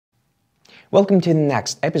Welcome to the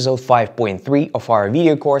next episode 5.3 of our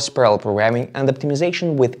video course Parallel Programming and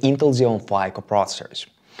Optimization with Intel Xeon Phi coprocessors.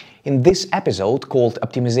 In this episode, called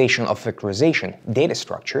Optimization of Vectorization Data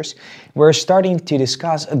Structures, we're starting to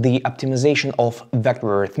discuss the optimization of vector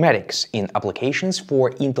arithmetics in applications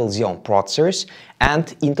for Intel Xeon processors and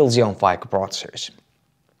Intel Xeon Phi coprocessors.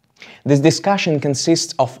 This discussion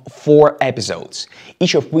consists of 4 episodes,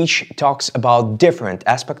 each of which talks about different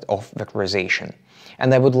aspects of vectorization.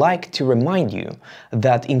 And I would like to remind you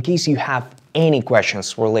that in case you have any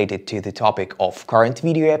questions related to the topic of current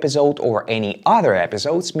video episode or any other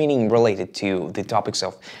episodes, meaning related to the topics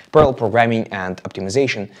of parallel programming and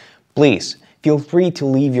optimization, please feel free to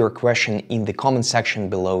leave your question in the comment section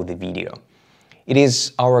below the video. It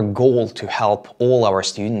is our goal to help all our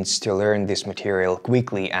students to learn this material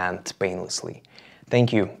quickly and painlessly.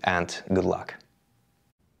 Thank you and good luck.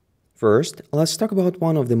 First, let's talk about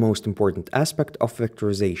one of the most important aspects of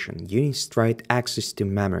vectorization, unit-stride access to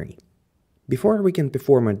memory. Before we can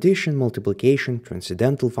perform addition, multiplication,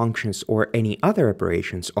 transcendental functions, or any other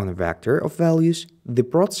operations on a vector of values, the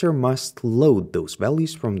processor must load those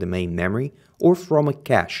values from the main memory or from a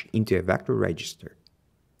cache into a vector register.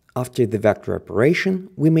 After the vector operation,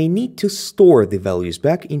 we may need to store the values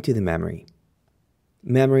back into the memory.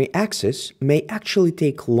 Memory access may actually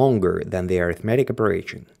take longer than the arithmetic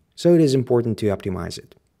operation, so it is important to optimize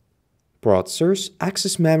it. Processors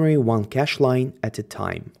access memory one cache line at a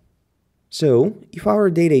time. So, if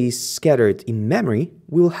our data is scattered in memory,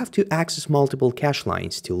 we will have to access multiple cache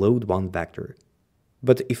lines to load one vector.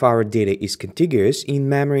 But if our data is contiguous in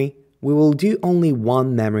memory, we will do only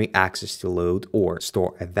one memory access to load or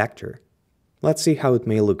store a vector. Let's see how it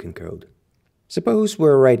may look in code. Suppose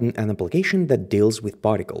we're writing an application that deals with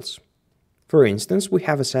particles. For instance, we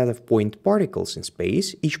have a set of point particles in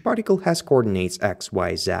space. Each particle has coordinates x,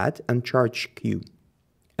 y, z, and charge q.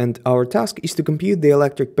 And our task is to compute the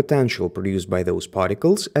electric potential produced by those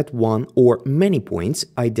particles at one or many points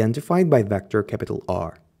identified by vector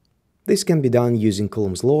R. This can be done using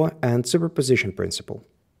Coulomb's law and superposition principle.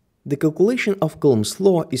 The calculation of Coulomb's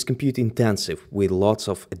law is compute-intensive, with lots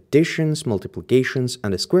of additions, multiplications,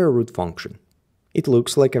 and a square root function. It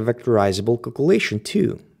looks like a vectorizable calculation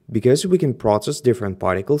too, because we can process different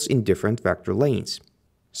particles in different vector lanes.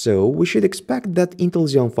 So we should expect that Intel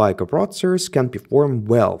Xeon Phi coprocessors can perform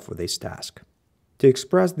well for this task. To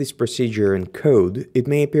express this procedure in code, it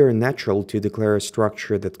may appear natural to declare a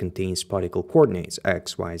structure that contains particle coordinates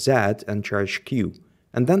x, y, z, and charge q,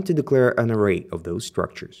 and then to declare an array of those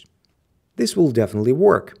structures. This will definitely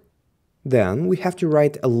work. Then we have to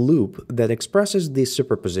write a loop that expresses the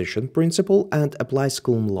superposition principle and applies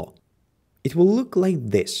Coulomb's law. It will look like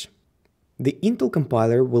this. The Intel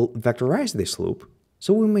compiler will vectorize this loop,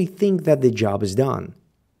 so we may think that the job is done.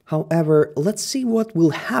 However, let's see what will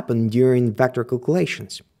happen during vector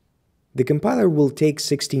calculations. The compiler will take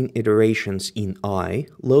 16 iterations in I,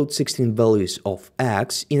 load 16 values of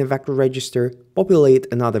x in a vector register, populate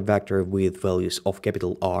another vector with values of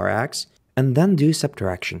capital Rx, and then do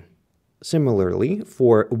subtraction. Similarly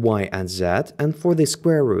for y and z and for the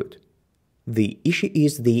square root. The issue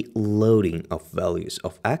is the loading of values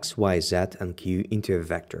of x, y, z, and q into a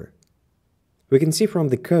vector. We can see from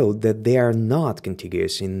the code that they are not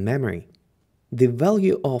contiguous in memory. The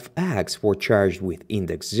value of x for charge with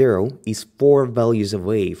index 0 is 4 values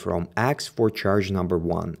away from x for charge number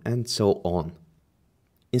 1, and so on.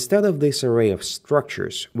 Instead of this array of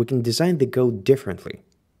structures, we can design the code differently.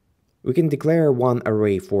 We can declare one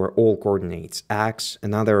array for all coordinates x,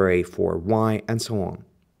 another array for y, and so on.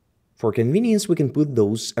 For convenience, we can put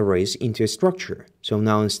those arrays into a structure. So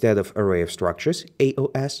now instead of array of structures,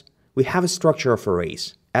 AOS, we have a structure of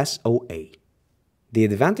arrays, SOA. The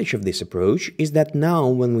advantage of this approach is that now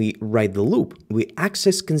when we write the loop, we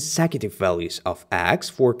access consecutive values of x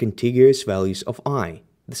for contiguous values of I,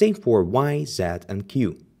 the same for y, z, and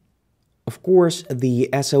q. Of course, the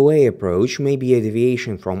SOA approach may be a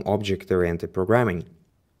deviation from object-oriented programming.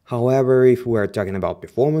 However, if we are talking about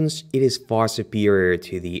performance, it is far superior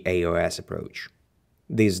to the AOS approach.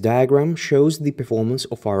 This diagram shows the performance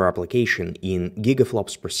of our application in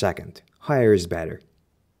gigaflops per second. Higher is better.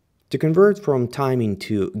 To convert from time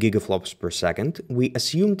into gigaflops per second, we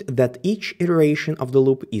assumed that each iteration of the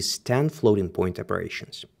loop is 10 floating-point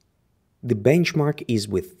operations. The benchmark is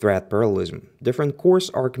with thread parallelism. Different cores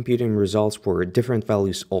are computing results for different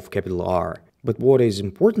values of capital R. But what is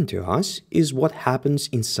important to us is what happens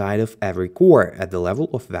inside of every core at the level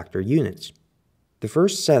of vector units. The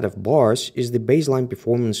first set of bars is the baseline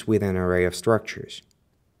performance with an array of structures.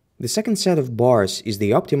 The second set of bars is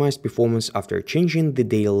the optimized performance after changing the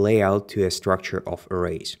data layout to a structure of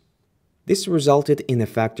arrays. This resulted in a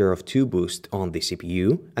factor of 2 boost on the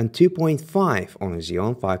CPU and 2.5 on a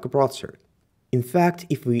Xeon Phi coprocessor. In fact,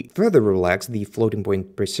 if we further relax the floating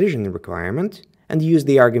point precision requirement and use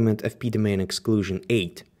the argument of p-domain exclusion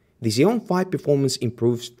 8, the Xeon Phi performance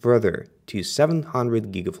improves further to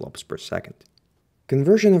 700 gigaflops per second.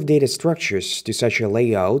 Conversion of data structures to such a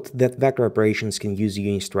layout that vector operations can use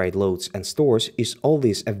Unistride loads and stores is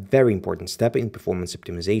always a very important step in performance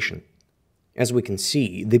optimization. As we can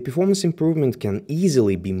see, the performance improvement can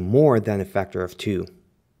easily be more than a factor of 2.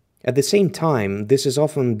 At the same time, this is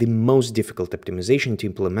often the most difficult optimization to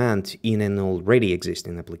implement in an already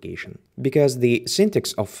existing application, because the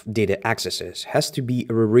syntax of data accesses has to be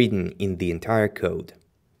rewritten in the entire code.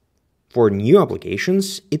 For new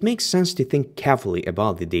applications, it makes sense to think carefully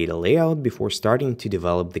about the data layout before starting to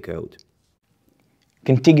develop the code.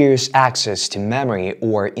 Contiguous access to memory,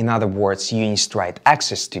 or in other words, Unistride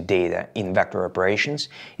access to data in vector operations,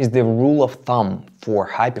 is the rule of thumb for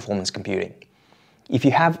high-performance computing. If you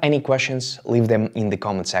have any questions, leave them in the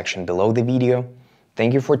comment section below the video.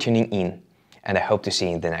 Thank you for tuning in, and I hope to see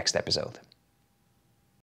you in the next episode.